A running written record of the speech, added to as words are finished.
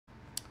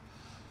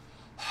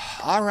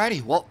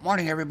Alrighty, well,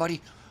 morning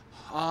everybody.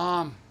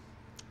 Um,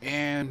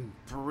 and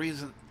for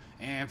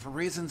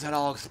reasons that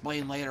I'll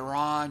explain later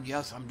on,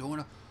 yes, I'm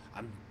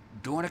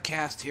doing a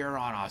cast here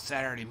on a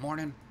Saturday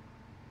morning.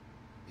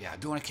 Yeah,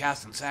 doing a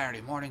cast on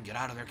Saturday morning. Get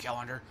out of their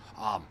calendar.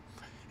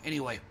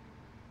 Anyway,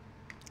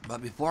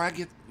 but before I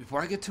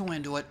get too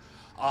into it,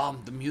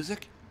 the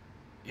music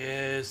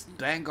is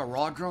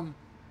Dangarodrum,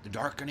 The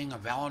Darkening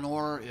of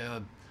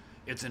Valinor.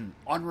 It's an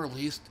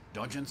unreleased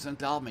Dungeon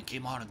Synth album. It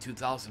came out in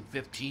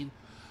 2015.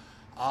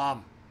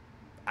 Um,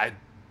 I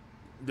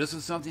this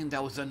is something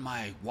that was in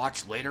my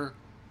watch later.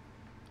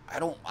 I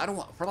don't,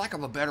 for lack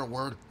of a better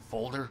word,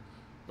 folder.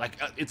 Like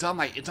it's on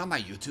my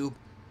YouTube,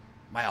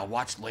 my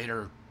watch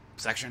later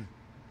section,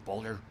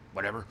 folder,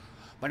 whatever.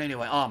 But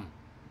anyway,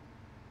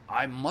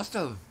 I must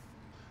have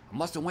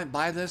went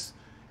by this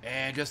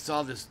and just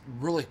saw this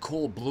really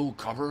cool blue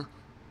cover.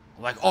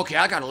 Like, okay,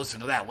 I gotta listen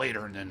to that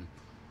later, and then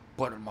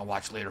put it in my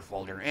watch later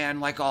folder.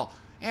 And like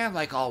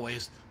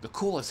always, the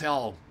cool as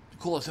hell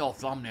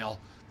thumbnail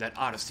that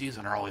Out of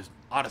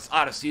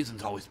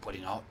Season's always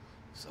putting out.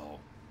 So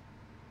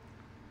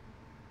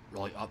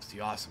really ups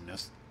the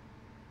awesomeness.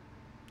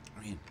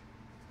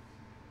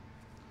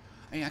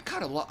 I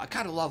kind of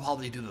love how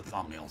they do the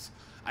thumbnails.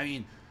 I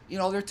mean,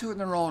 they're tooting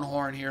their own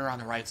horn here on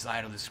the right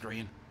side of the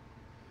screen.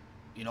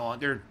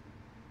 They're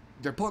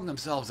putting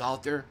themselves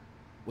out there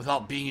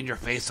without being in your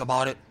face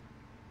about it.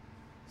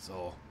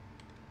 So,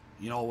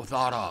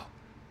 without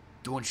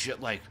doing shit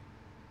like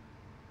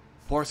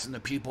forcing the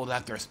people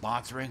that they're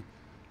sponsoring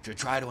to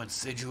try to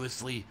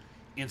insidiously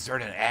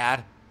insert an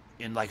ad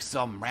in like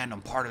some random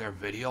part of their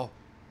video.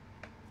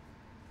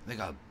 I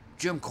think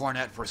Jim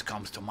Cornette first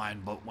comes to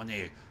mind, but when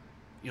they,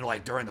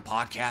 like during the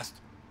podcast,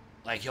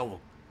 like he'll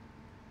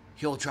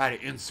try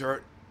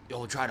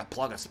to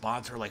plug a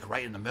sponsor like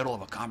right in the middle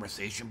of a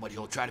conversation, but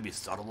he'll try to be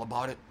subtle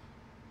about it.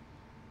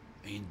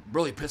 I mean,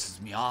 really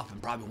pisses me off,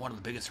 and probably one of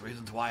the biggest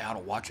reasons why I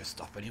don't watch his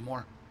stuff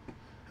anymore.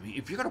 I mean,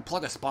 if you're gonna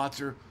plug a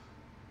sponsor,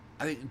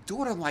 I think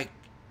do it on like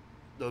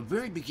the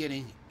very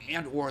beginning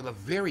and or the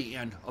very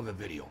end of a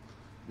video.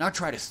 Not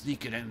try to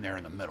sneak it in there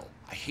in the middle.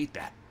 I hate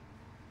that.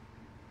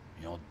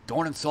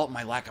 Don't insult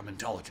my lack of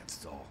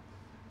intelligence.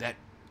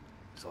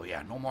 So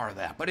yeah, no more of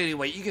that. But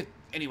anyway,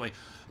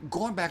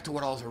 going back to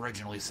what I was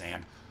originally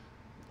saying,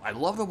 I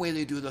love the way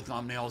they do the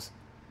thumbnails.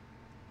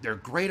 They're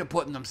great at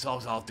putting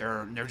themselves out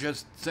there, and they're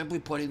just simply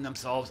putting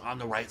themselves on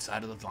the right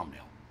side of the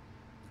thumbnail.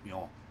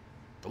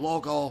 The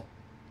logo,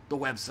 the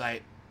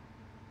website,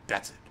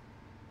 that's it.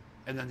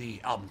 And then the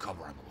album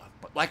cover on the left.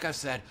 But like I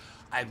said,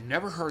 I've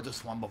never heard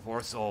this one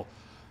before, so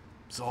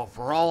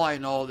for all I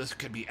know, this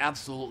could be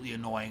absolutely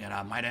annoying, and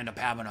I might end up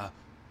having to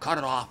cut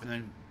it off and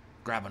then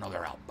grab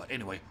another album. But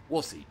anyway,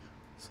 we'll see.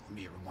 So let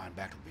me rewind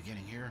back to the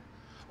beginning here.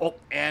 Oh,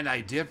 and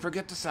I did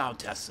forget to sound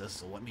test this,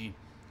 so let me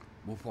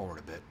move forward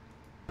a bit.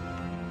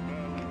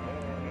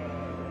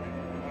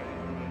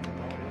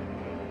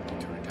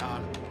 Turn it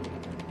down.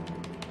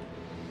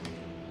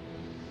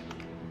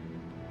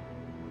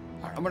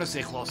 Alright, I'm going to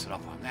stay close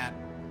enough on that.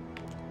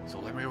 So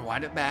let me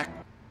rewind it back.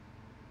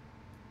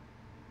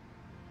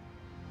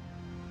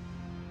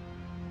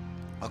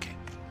 Okay.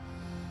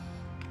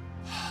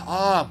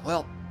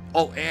 Well,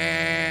 oh,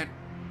 and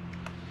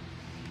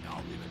I'll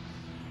leave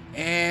it.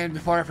 And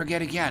before I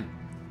forget again,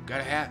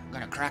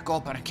 gonna crack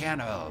open a can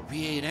of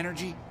V8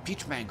 Energy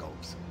Peach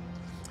Mangoes.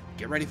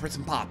 Get ready for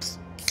some pops.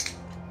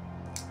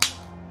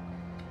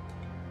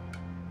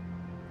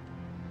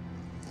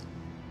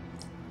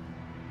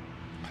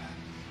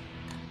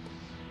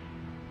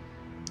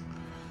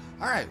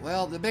 Alright,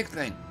 well, the big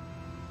thing.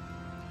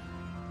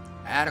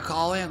 I had to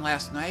call in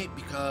last night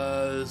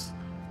because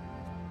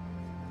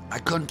I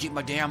couldn't keep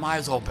my damn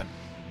eyes open.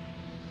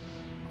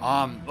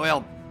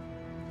 Well,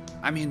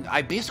 I mean,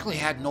 I basically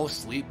had no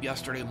sleep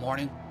yesterday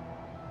morning.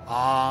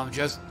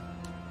 Just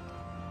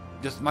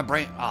my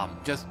brain,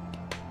 just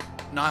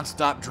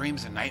non-stop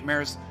dreams and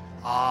nightmares.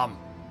 I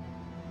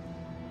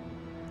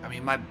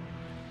mean,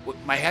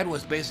 my head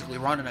was basically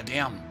running a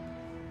damn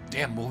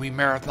movie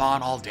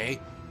marathon all day.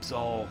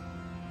 So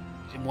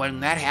when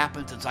that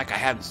happens, it's like I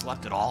hadn't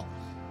slept at all.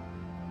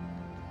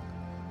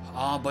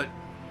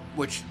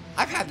 Which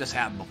I've had this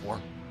happen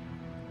before.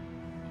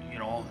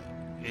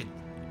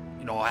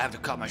 I have to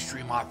cut my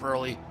stream off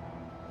early,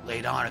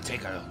 lay down and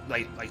take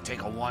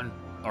take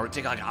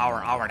like an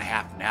hour and a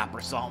half nap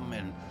or something,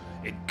 and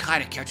it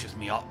kind of catches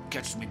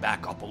me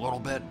back up a little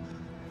bit,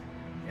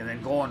 and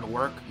then going to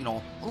work,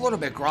 a little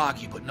bit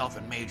groggy, but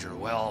nothing major.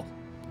 Well,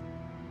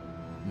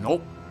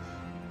 nope.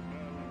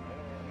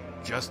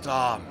 Just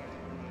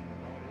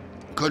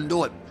couldn't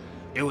do it.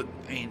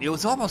 It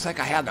was almost like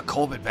I had the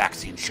COVID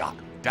vaccine shot.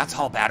 That's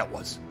how bad it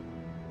was.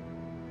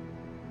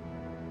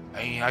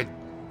 I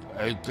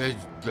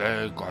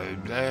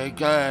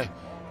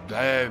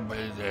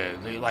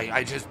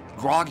just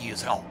groggy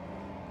as hell.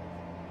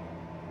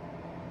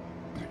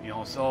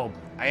 So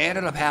I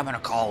ended up having to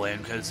call in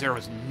because there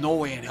was no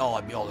way in hell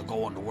I'd be able to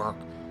go into work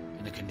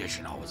in the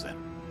condition I was in.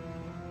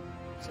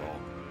 So,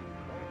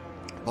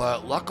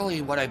 but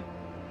luckily but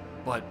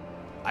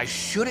I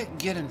shouldn't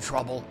get in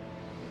trouble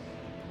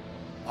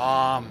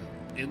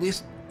At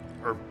least,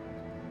 or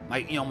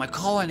my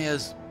calling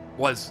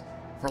was,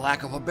 for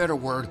lack of a better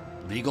word,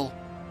 legal.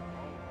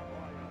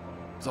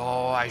 So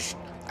I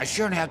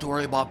shouldn't have to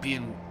worry about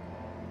being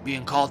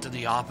called to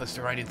the office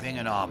or anything,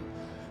 and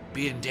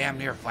being damn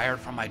near fired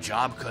from my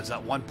job, because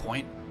at one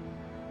point,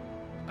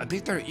 I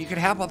think you could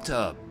have up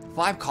to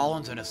 5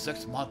 call-ins in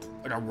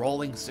a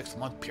rolling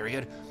 6-month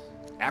period.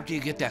 After you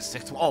get that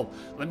 6, oh,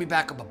 let me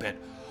back up a bit.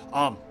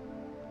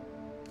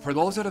 For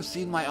those that have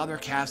seen my other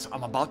casts,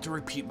 I'm about to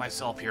repeat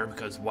myself here,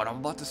 because what I'm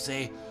about to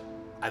say,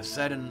 I've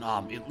said in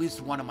at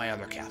least one of my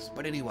other casts.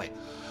 But anyway,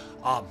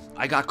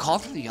 I got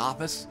called to the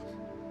office,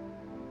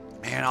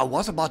 and I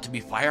was about to be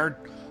fired,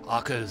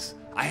 because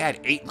I had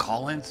 8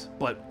 call-ins,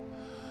 but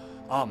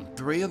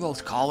 3 of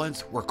those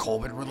call-ins were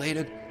COVID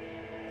related.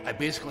 I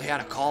basically had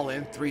to call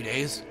in 3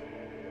 days,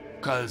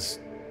 because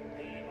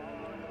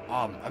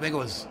I think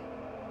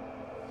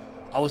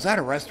I was at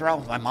a restaurant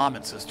with my mom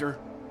and sister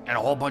and a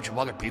whole bunch of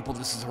other people.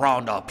 This is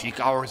around peak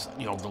hours,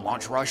 the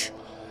lunch rush,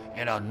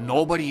 and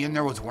nobody in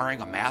there was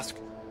wearing a mask.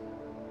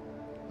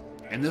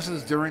 And this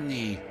is during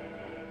the,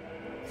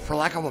 for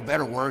lack of a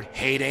better word,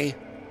 heyday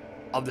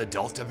of the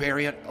Delta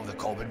variant of the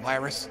COVID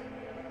virus.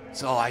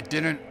 So I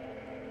didn't,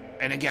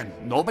 and again,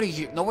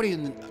 nobody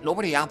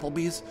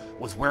Applebee's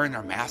was wearing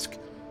their mask.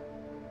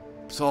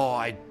 So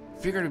I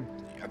figured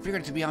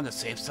to be on the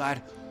safe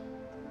side,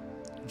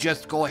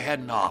 just go ahead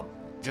and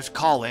just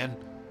call in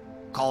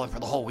for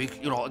the whole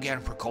week,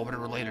 again, for COVID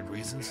related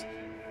reasons.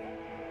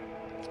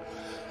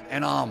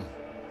 And I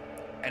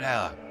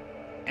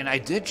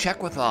did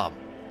check with I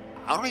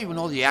don't even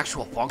know the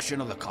actual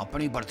function of the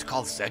company, but it's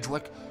called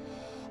Sedgwick.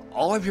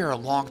 All of your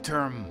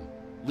long-term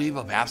leave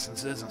of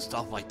absences and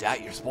stuff like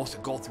that, you're supposed to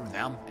go through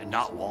them and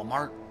not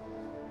Wal-Mart.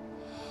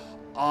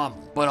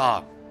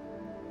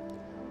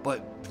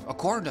 But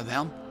according to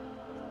them,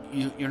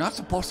 you're not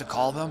supposed to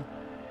call them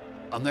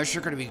unless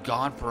you're going to be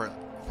gone for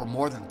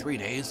more than 3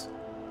 days.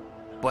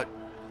 But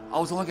I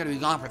was only going to be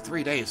gone for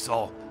 3 days,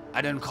 so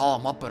I didn't call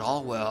them up at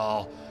all.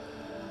 Well,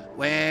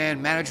 when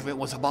management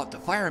was about to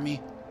fire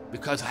me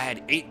because I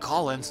had 8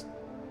 call-ins,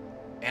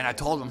 and I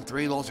told them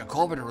 3 of those are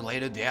COVID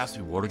related, they asked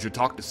me, "What, did you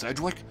talk to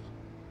Sedgwick?"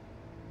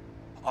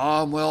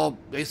 Well,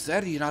 they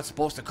said you're not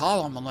supposed to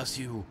call them unless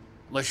you're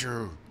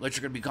going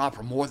to be gone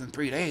for more than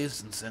 3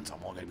 days, and since I'm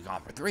only going to be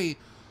gone for 3,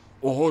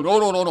 oh,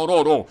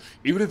 no.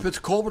 Even if it's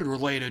COVID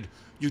related,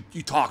 you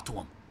talk to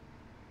them.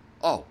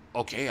 Oh,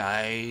 okay,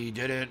 I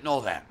didn't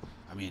know that.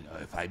 I mean,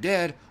 if I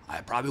did,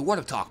 I probably would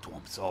have talked to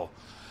him. So,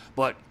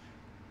 but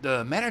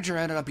the manager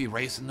ended up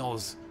erasing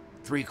those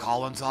 3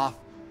 call-ins off,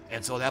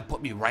 and so that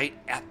put me right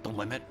at the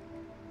limit.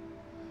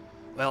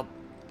 Well,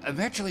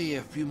 eventually,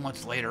 a few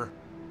months later,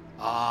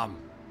 I'm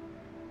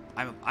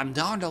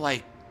down to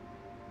like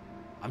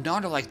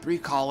 3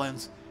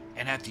 call-ins,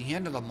 and at the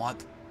end of the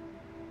month,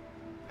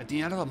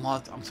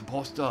 I'm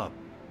supposed to,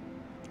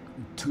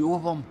 2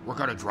 of them were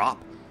gonna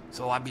drop,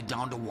 so I'd be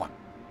down to 1.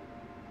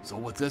 So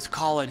with this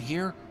call-in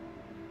here,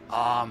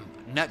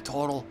 net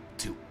total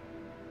 2.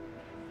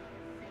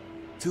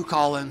 2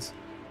 call-ins,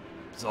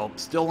 so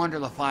still under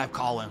the 5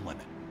 call-in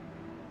limit.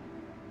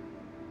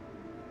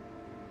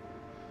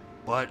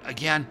 But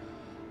again,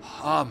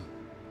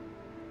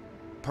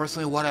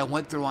 personally, what I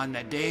went through on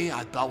that day,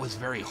 I thought was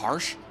very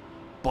harsh.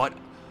 But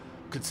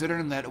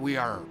considering that we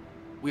are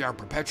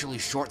perpetually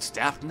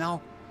short-staffed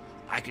now,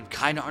 I can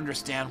kind of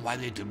understand why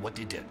they did what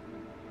they did.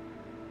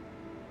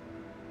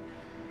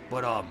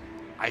 But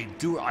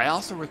I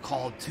also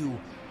recall too,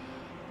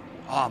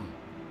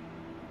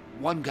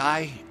 one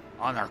guy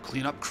on our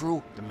cleanup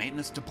crew, the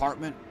maintenance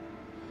department,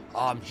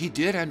 he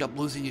did end up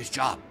losing his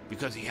job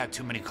because he had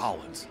too many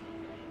call-ins.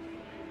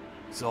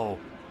 So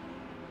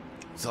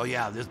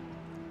yeah,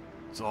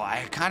 so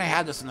I kind of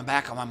had this in the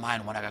back of my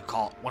mind when I got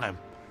called, when it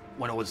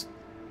was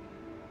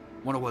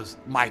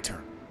my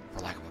turn,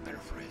 for lack of a better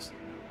phrase.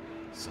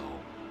 So,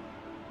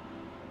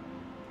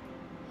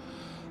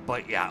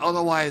 but yeah,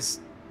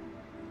 otherwise,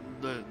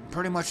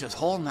 pretty much this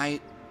whole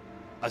night,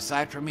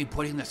 aside from me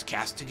putting this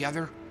cast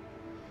together,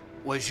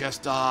 was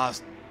just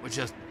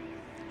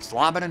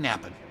slobbing and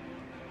napping,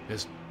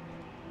 just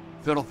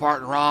fiddle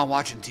farting around,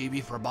 watching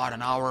TV for about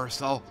an hour or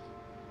so,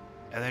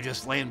 and then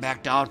just laying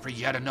back down for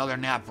yet another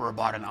nap for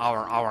about an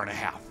hour and a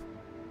half.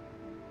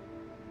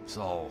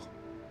 So,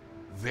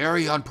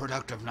 very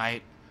unproductive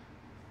night,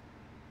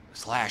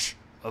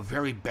 / a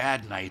very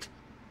bad night.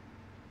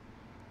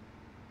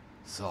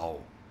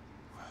 So,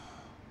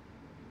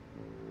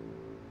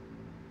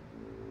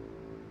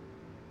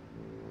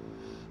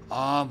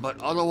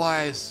 but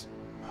otherwise,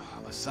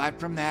 aside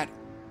from that,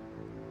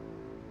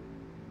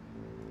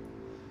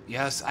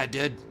 yes, I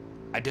did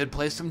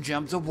play some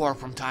Gems of War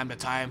from time to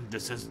time.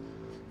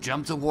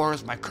 Gems of War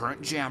is my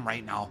current jam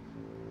right now.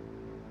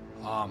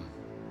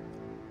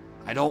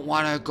 I don't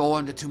want to go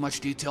into too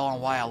much detail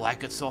on why I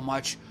like it so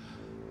much,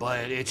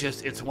 but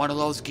it's one of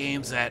those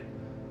games that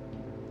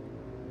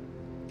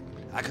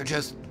I could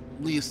just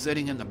leave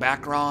sitting in the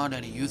background,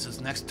 and it uses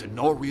next to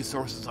no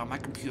resources on my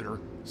computer.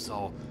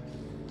 So,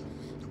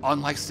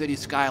 unlike City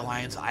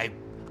Skylines, I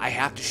I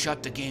have to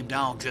shut the game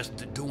down just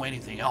to do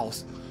anything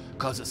else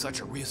because it's such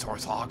a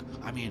resource hog.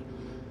 I mean,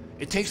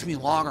 it takes me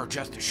longer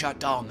just to shut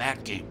down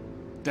that game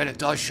than it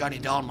does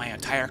shutting down my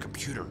entire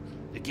computer.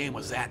 The game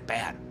was that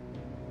bad.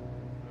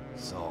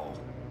 So,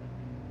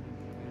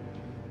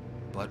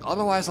 but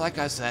otherwise, like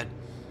I said,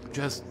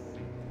 just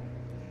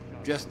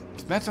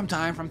spend some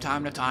time from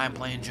time to time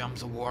playing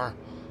Gems of War.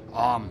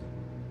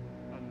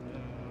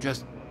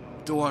 Just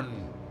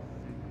doing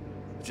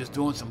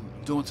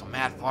some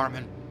mat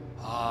farming.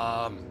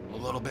 A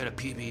little bit of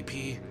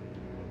PvP.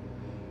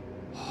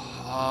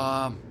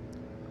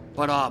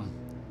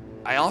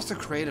 I also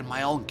created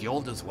my own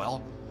guild as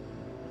well.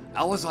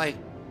 I was like,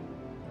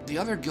 the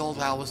other guild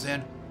I was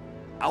in,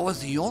 I was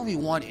the only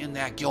one in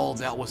that guild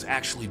that was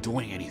actually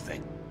doing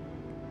anything.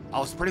 I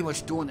was pretty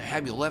much doing the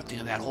heavy lifting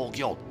in that whole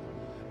guild.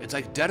 It's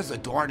like dead as a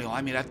doornail.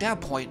 I mean, at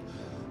that point,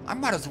 I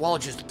might as well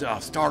just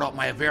start up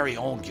my very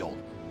own guild.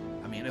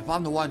 I mean, if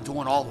I'm the one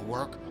doing all the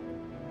work,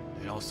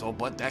 you know, so,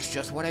 but that's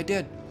just what I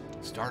did.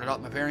 Started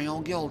up my very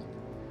own guild.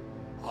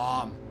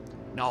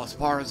 Now, as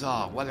far as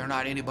whether or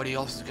not anybody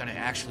else is going to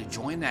actually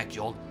join that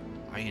guild,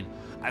 I mean,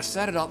 I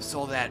set it up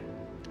so that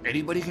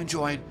anybody can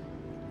join.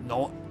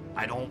 No,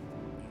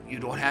 you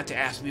don't have to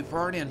ask me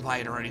for an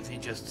invite or anything.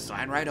 Just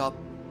sign right up.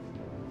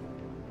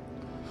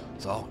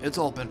 So, it's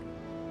open.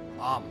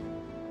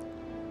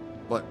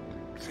 But,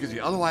 excuse me,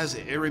 otherwise,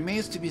 it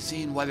remains to be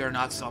seen whether or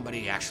not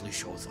somebody actually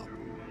shows up.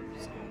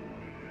 So.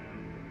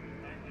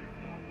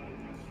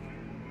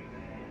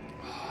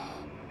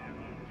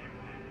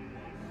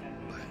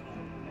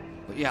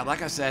 But yeah,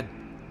 like I said,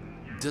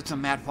 did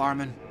some mat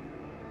farming.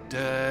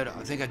 I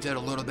think I did a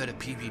little bit of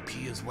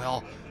PvP as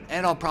well,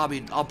 and I'll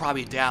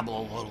probably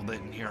dabble a little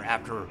bit in here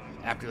after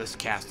this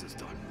cast is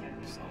done.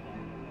 So.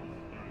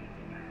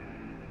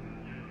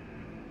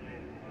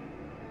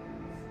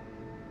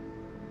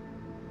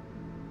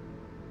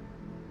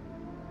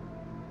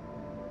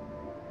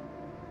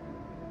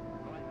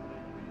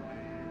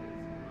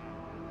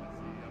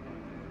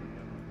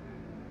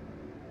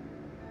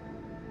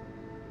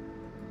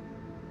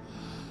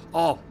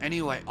 Oh,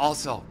 anyway,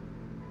 also,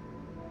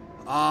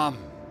 yeah,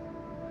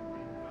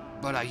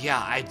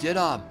 I did,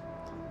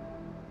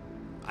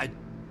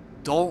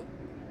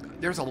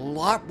 there's a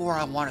lot more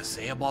I want to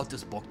say about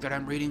this book that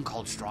I'm reading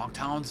called Strong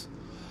Towns,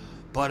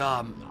 but,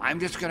 I'm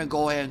just gonna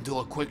go ahead and do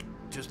a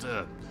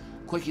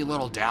quickie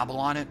little dabble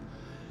on it,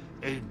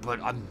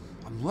 but I'm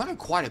learning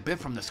quite a bit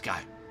from this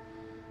guy,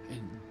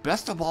 and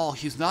best of all,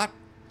 he's not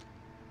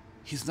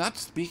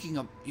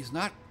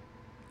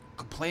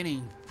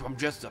complaining from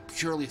just a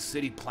purely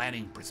city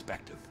planning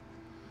perspective.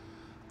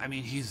 I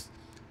mean, he's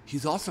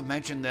also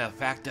mentioned the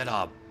fact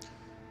that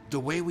the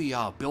way we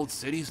build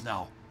cities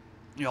now,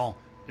 you know,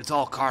 it's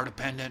all car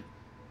dependent.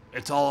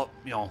 It's all,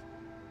 you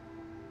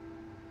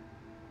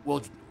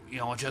know,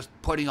 just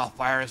putting out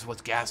fires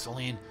with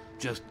gasoline,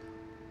 just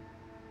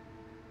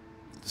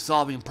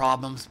solving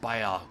problems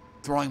by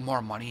throwing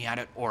more money at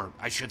it, or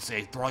I should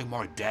say throwing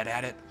more debt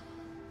at it.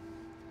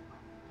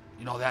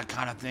 You know, that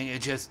kind of thing.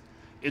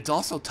 It's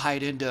also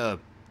tied into,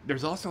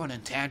 there's also an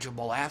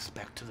intangible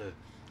aspect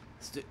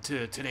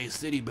to today's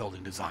city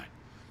building design.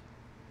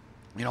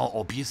 You know,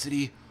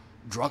 obesity,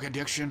 drug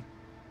addiction,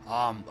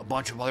 a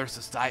bunch of other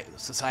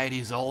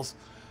society's ills.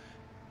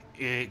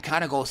 It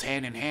kind of goes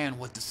hand in hand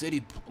with the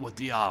city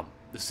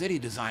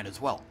design as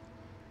well.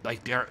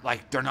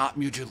 They're not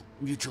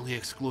mutually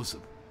exclusive.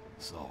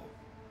 So.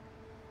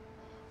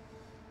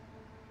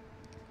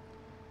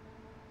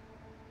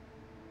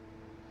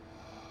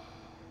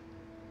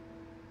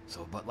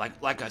 So, but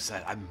like I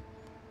said,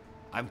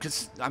 I'm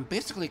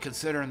basically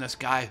considering this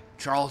guy,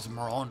 Charles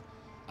Marone,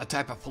 a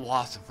type of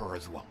philosopher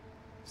as well.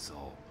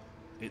 So,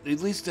 at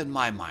least in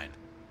my mind,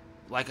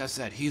 like I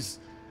said, he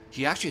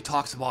actually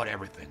talks about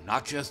everything,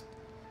 not just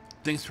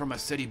things from a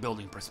city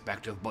building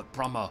perspective, but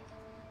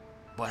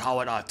how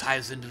it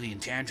ties into the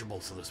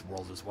intangibles of this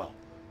world as well.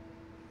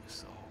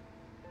 So.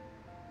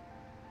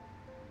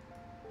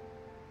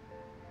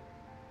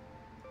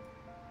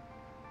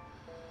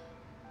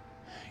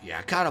 Yeah,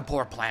 kind of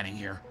poor planning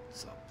here.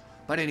 So,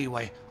 but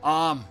anyway,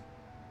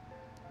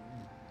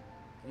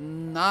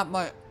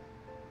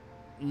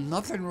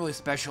 nothing really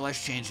special has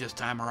changed this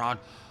time around.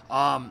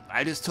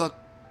 I took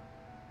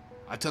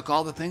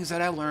all the things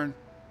that I learned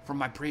from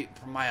the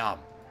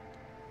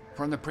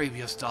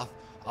previous stuff.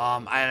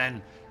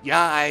 And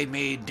yeah, I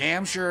made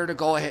damn sure to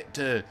go ahead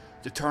to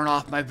turn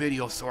off my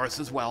video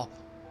source as well.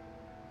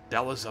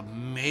 That was a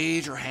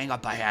major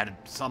hang-up I had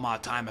some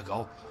time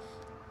ago.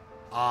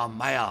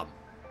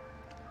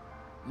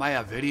 My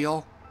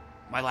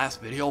last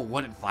video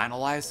wouldn't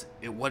finalize.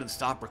 It wouldn't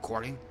stop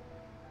recording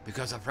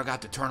because I forgot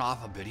to turn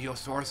off a video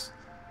source.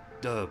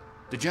 The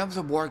Gems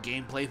of War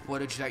gameplay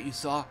footage that you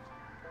saw,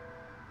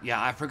 yeah,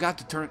 I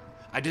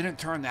didn't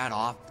turn that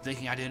off,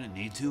 thinking I didn't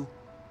need to.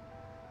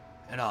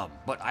 And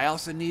but I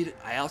also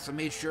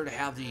made sure to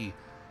have the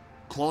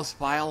close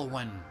file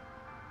when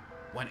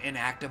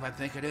inactive, I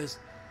think it is.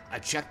 I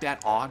checked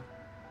that on,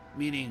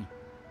 meaning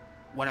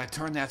when I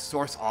turn that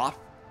source off,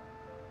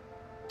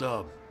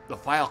 the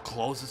file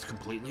closes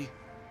completely.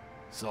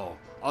 So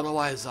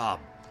otherwise,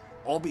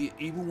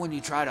 even when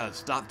you try to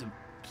stop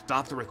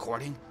the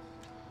recording,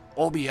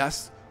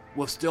 OBS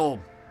will still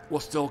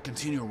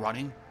continue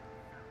running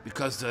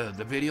because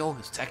the video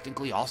is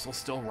technically also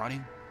still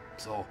running.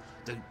 So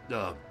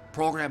the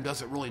program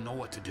doesn't really know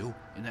what to do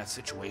in that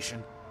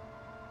situation.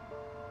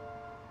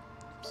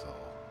 So,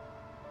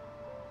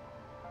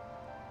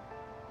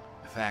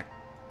 in fact,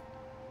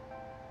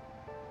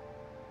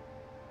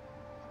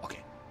 okay.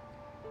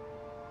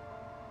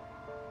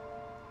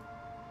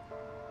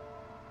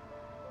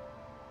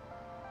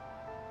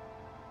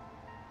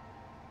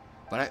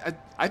 But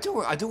I do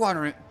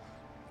want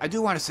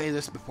to say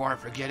this before I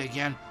forget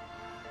again.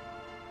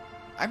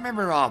 I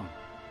remember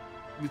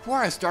before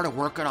I started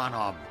working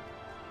on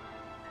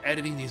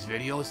editing these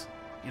videos,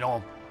 you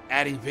know,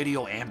 adding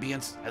video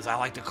ambience, as I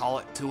like to call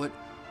it, to it.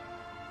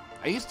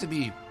 I used to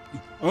be,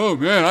 oh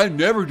man, I'd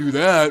never do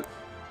that.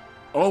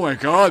 Oh my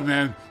god,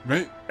 man,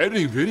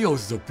 editing videos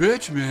is a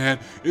bitch, man.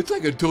 It's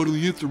like a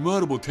totally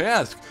insurmountable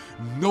task.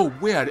 No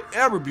way I'd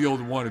ever be able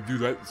to want to do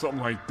that, something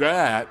like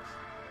that.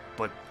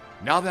 But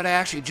now that I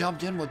actually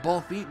jumped in with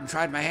both feet and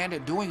tried my hand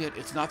at doing it,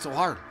 it's not so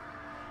hard.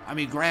 I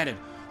mean, granted,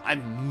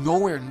 I'm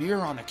nowhere near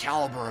on the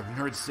caliber of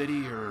Nerd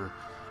City or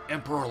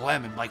Emperor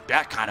Lemon,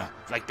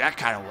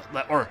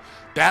 or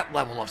that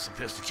level of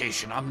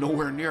sophistication. I'm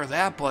nowhere near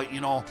that, but, you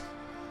know,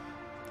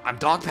 I'm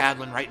dog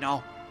paddling right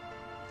now.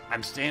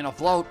 I'm staying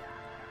afloat,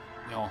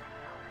 you know,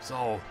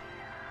 so,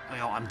 you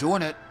know, I'm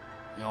doing it,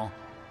 you know.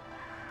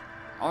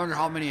 I wonder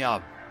how many, I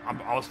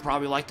was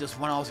probably like this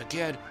when I was a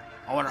kid.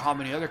 I wonder how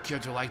many other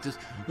kids are like this.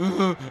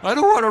 I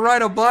don't want to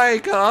ride a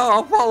bike.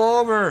 I'll fall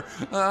over.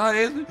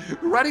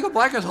 Riding a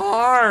bike is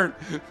hard.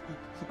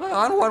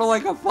 I don't want to,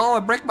 like, fall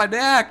and break my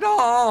neck.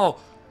 No.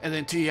 And then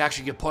until you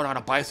actually get put on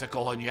a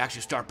bicycle and you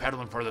actually start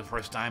pedaling for the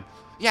first time,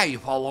 yeah, you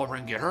fall over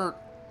and get hurt.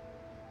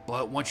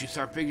 But once you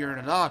start figuring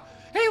it out,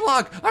 hey,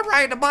 look, I'm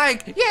riding a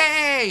bike.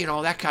 Yay! You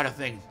know, that kind of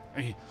thing.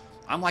 I mean,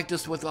 I'm like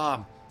this with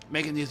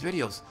making these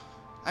videos.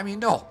 I mean,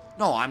 no,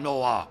 I'm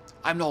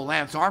no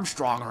Lance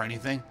Armstrong or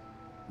anything.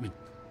 I mean,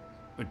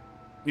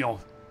 you know,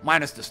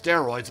 minus the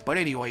steroids. But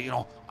anyway, you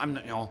know,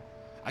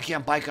 I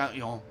can't bike on, you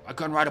know, I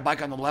couldn't ride a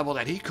bike on the level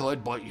that he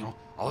could, but, you know,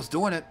 I was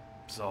doing it.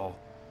 So,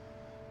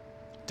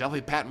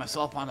 definitely pat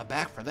myself on the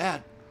back for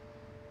that.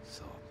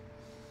 So.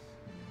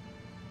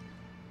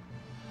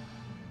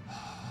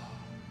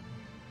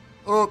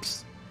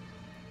 Oops.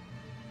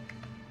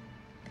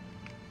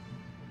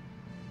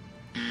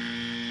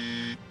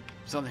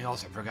 Something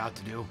else I forgot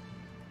to do.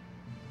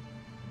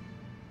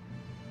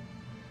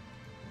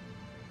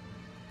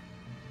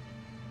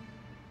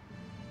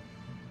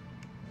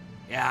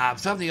 Yeah,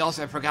 something else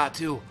I forgot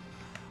too.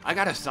 I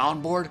got a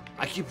soundboard.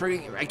 I keep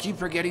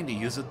forgetting to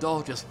use it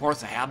though, just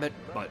force a habit,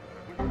 but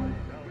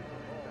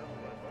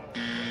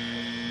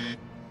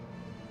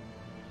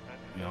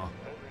you know.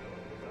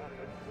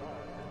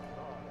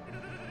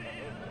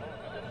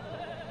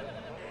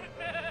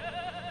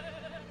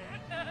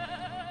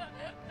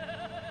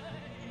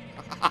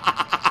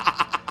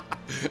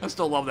 I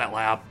still love that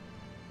laugh.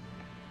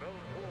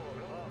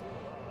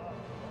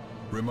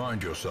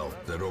 Remind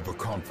yourself that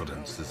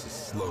overconfidence is a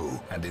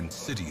slow and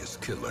insidious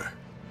killer.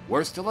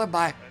 We're still live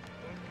by.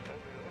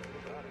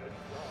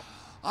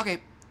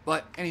 Okay,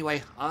 but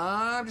anyway,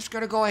 I'm just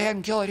gonna go ahead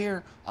and kill it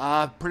here.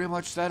 Pretty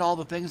much said all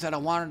the things that I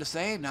wanted to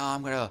say. Now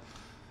I'm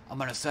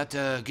gonna set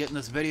to getting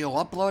this video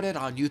uploaded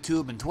on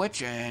YouTube and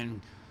Twitch, and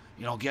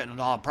you know, getting it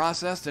all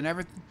processed and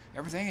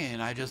everything.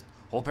 And I just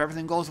hope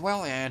everything goes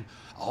well, and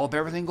I hope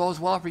everything goes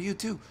well for you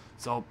too.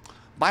 So,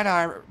 bye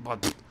now,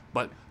 but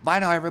bye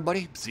now,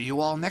 everybody. See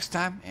you all next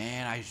time,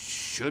 and I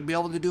should be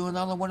able to do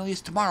another one of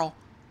these tomorrow.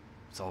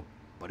 So,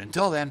 but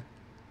until then,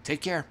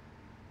 take care.